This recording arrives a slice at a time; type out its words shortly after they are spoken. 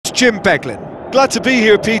Jim Beglin. Glad to be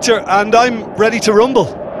here, Peter, and I'm ready to rumble.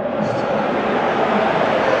 So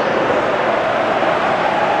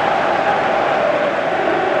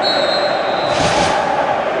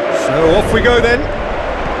off we go then.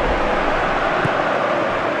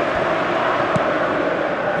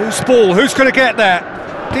 Who's ball? Who's going to get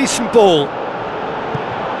that? Decent ball.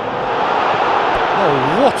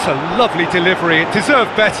 Oh, what a lovely delivery. It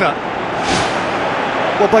deserved better.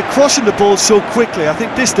 Well, by crushing the ball so quickly, I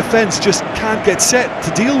think this defence just can't get set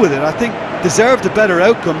to deal with it. I think deserved a better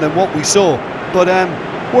outcome than what we saw, but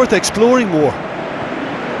worth exploring more.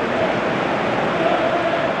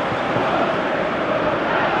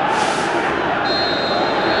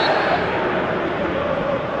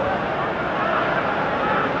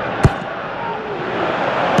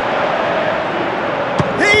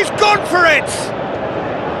 He's gone for it!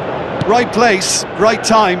 Right place, right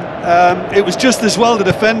time. It was just as well the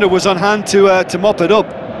defender was on hand to mop it up.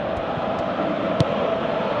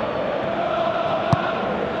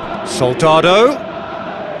 Soldado.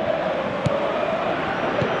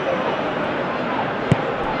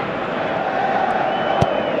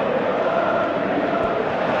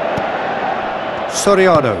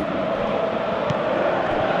 Soriano.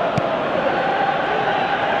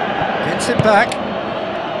 Gets it back.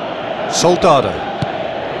 Soldado.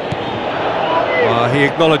 He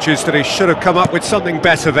acknowledges that he should have come up with something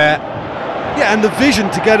better there. Yeah, and the vision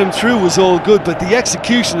to get him through was all good, but the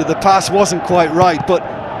execution of the pass wasn't quite right. But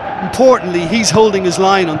importantly, he's holding his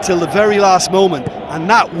line until the very last moment, and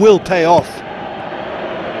that will pay off.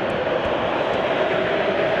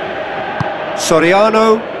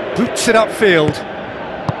 Soriano boots it upfield.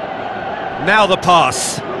 Now the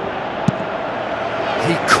pass.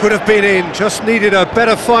 He could have been in, just needed a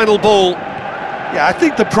better final ball. Yeah, I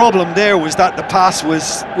think the problem there was that the pass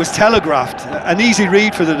was telegraphed. An easy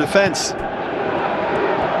read for the defence.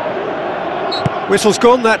 Whistle's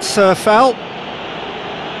gone, that's foul.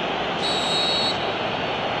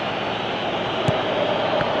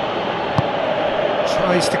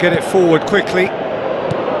 Tries to get it forward quickly.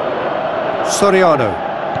 Soriano.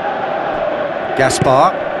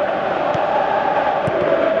 Gaspar.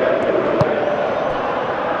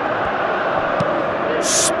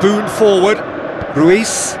 Spoon forward.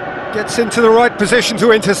 Ruiz gets into the right position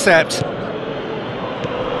to intercept.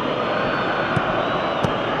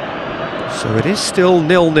 So it is still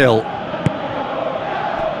 0-0.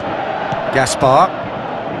 Gaspar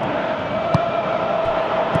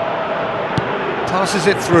passes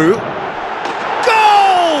it through.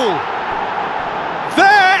 Goal!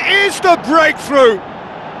 There is the breakthrough!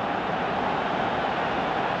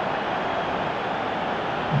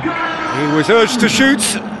 He was urged to shoot,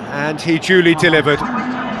 and he duly delivered.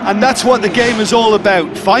 And that's what the game is all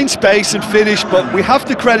about. Find space and finish, but we have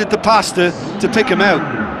to credit the pass to pick him out.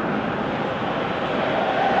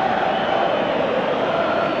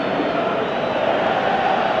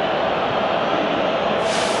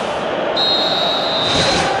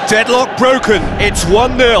 Deadlock broken, it's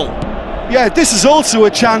 1-0. Yeah, this is also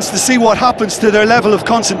a chance to see what happens to their level of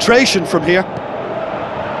concentration from here.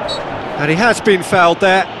 And he has been fouled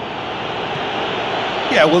there.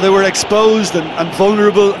 Yeah, well, they were exposed and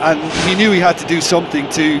vulnerable, and he knew he had to do something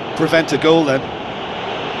to prevent a goal then.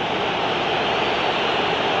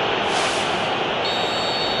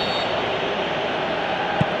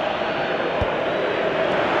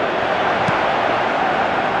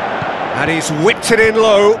 And he's whipped it in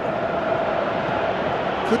low.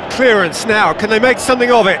 Good clearance now, can they make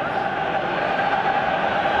something of it?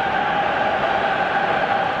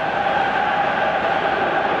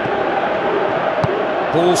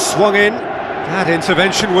 Ball swung in. That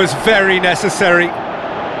intervention was very necessary.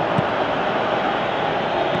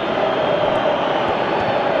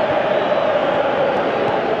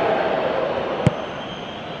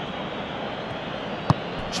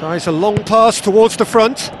 Tries a long pass towards the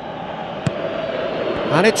front.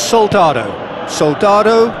 And it's Soldado.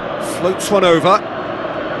 Soldado floats one over.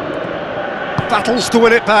 Battles to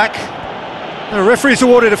win it back. The referee's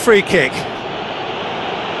awarded a free kick.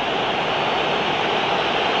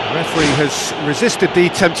 The referee has resisted the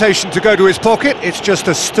temptation to go to his pocket. It's just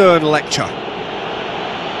a stern lecture.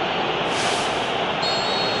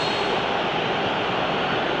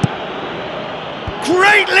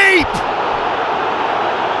 Great leap!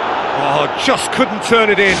 Oh, just couldn't turn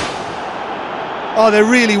it in. Oh, they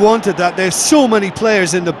really wanted that. There's so many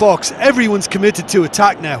players in the box. Everyone's committed to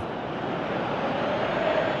attack now.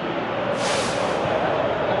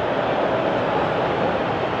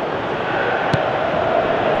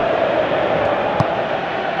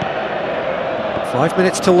 Five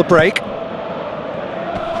minutes till the break.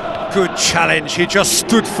 Good challenge, he just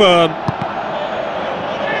stood firm.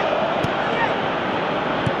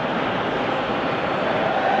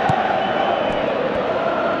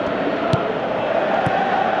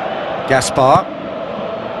 Gaspar.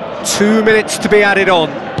 2 minutes to be added on.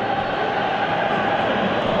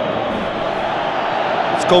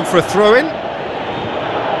 It's gone for a throw-in.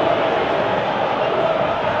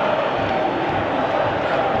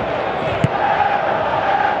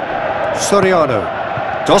 Soriano.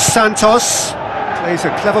 Dos Santos plays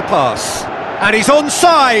a clever pass. And he's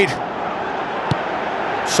onside!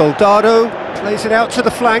 Soldado plays it out to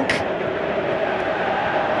the flank.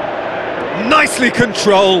 Nicely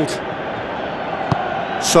controlled.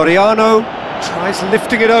 Soriano tries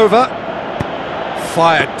lifting it over.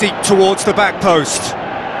 Fired deep towards the back post.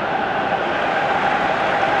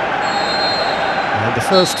 And the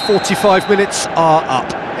first 45 minutes are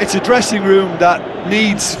up. It's a dressing room that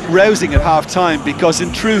needs rousing at half-time, because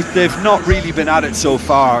in truth they've not really been at it so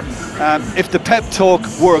far. If the pep talk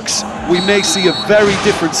works, we may see a very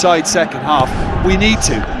different side second half. We need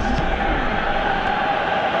to.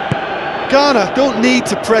 Ghana don't need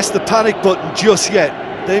to press the panic button just yet.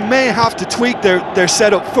 They may have to tweak their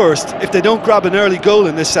setup first. If they don't grab an early goal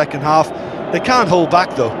in this second half, they can't hold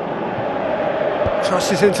back though.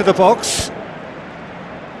 Crosses into the box.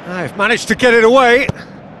 They've managed to get it away.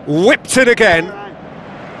 Whipped it again.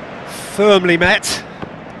 Firmly met.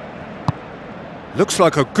 Looks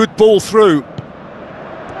like a good ball through.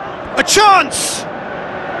 A chance!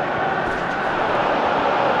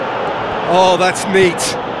 Oh, that's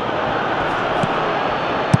neat.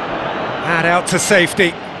 And out to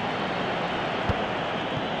safety.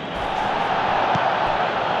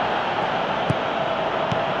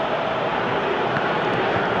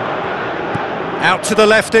 Out to the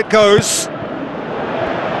left it goes.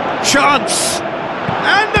 Chance!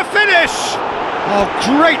 And the finish! Oh,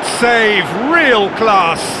 great save, real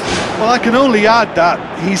class. Well, I can only add that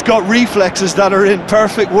he's got reflexes that are in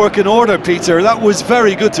perfect working order, Peter. That was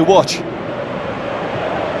very good to watch.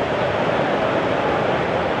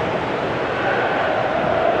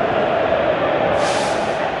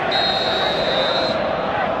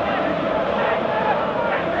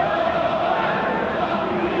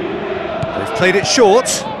 They've played it short.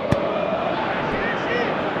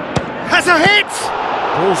 Has a hit!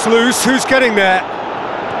 Ball's loose, who's getting there?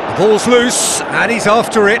 The ball's loose, and he's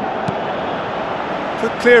after it.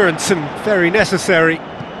 Good clearance and very necessary.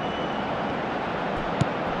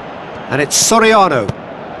 And it's Soriano.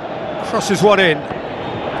 Crosses one in.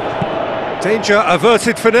 Danger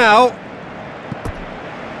averted for now.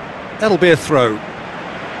 That'll be a throw.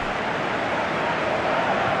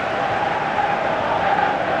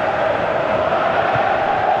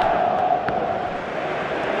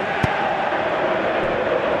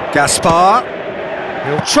 Gaspar,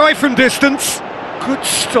 he'll try from distance. Good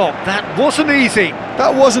stop, that wasn't easy.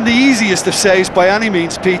 That wasn't the easiest of saves by any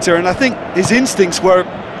means, Peter, and I think his instincts were,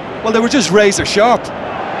 well, they were just razor sharp.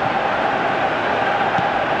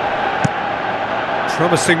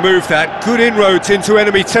 Promising move that, good inroads into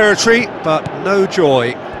enemy territory, but no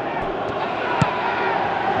joy.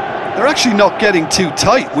 They're actually not getting too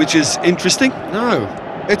tight, which is interesting. No.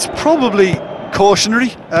 It's probably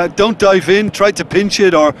cautionary. Don't dive in, try to pinch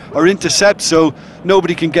it or intercept so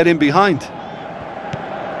nobody can get in behind.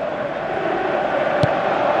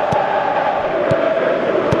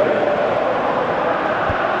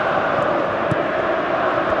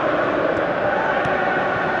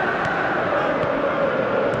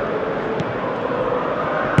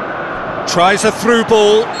 Tries a through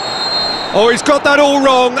ball. Oh, he's got that all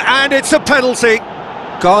wrong, and it's a penalty.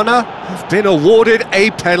 Ghana have been awarded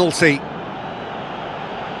a penalty.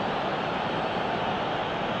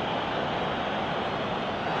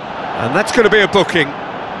 And that's going to be a booking.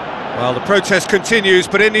 Well, the protest continues,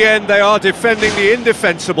 but in the end they are defending the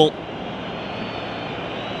indefensible.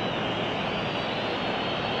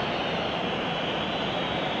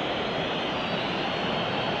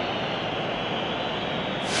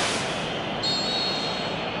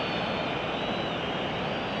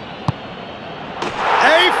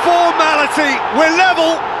 A formality, we're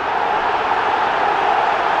level.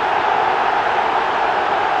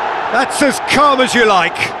 That's as calm as you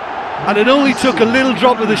like. And it only took a little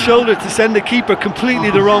drop of the shoulder to send the keeper completely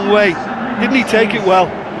the wrong way. Didn't he take it well?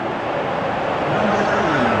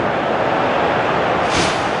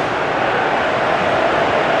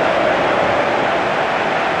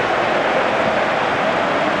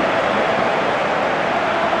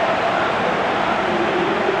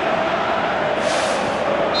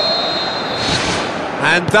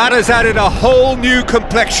 And that has added a whole new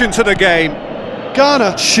complexion to the game.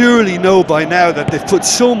 Ghana surely know by now that they've put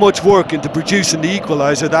so much work into producing the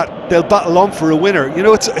equaliser that they'll battle on for a winner. You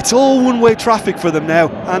know, it's all one-way traffic for them now,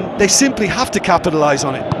 and they simply have to capitalise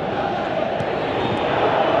on it.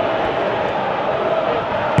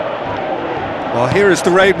 Well, here is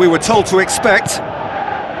the raid we were told to expect.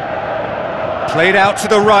 Played out to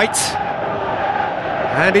the right,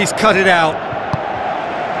 and he's cut it out.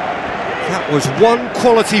 That was one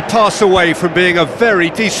quality pass away from being a very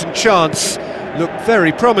decent chance. Looked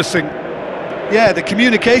very promising. Yeah, the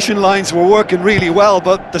communication lines were working really well,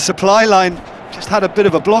 but the supply line just had a bit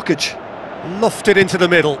of a blockage. Lofted into the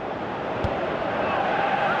middle.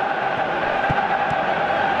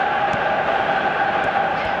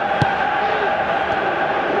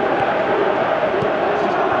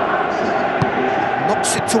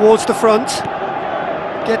 Knocks it towards the front.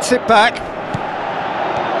 Gets it back.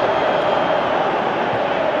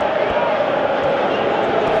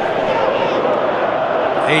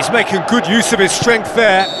 He's making good use of his strength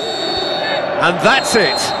there. And that's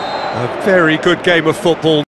it. A very good game of football.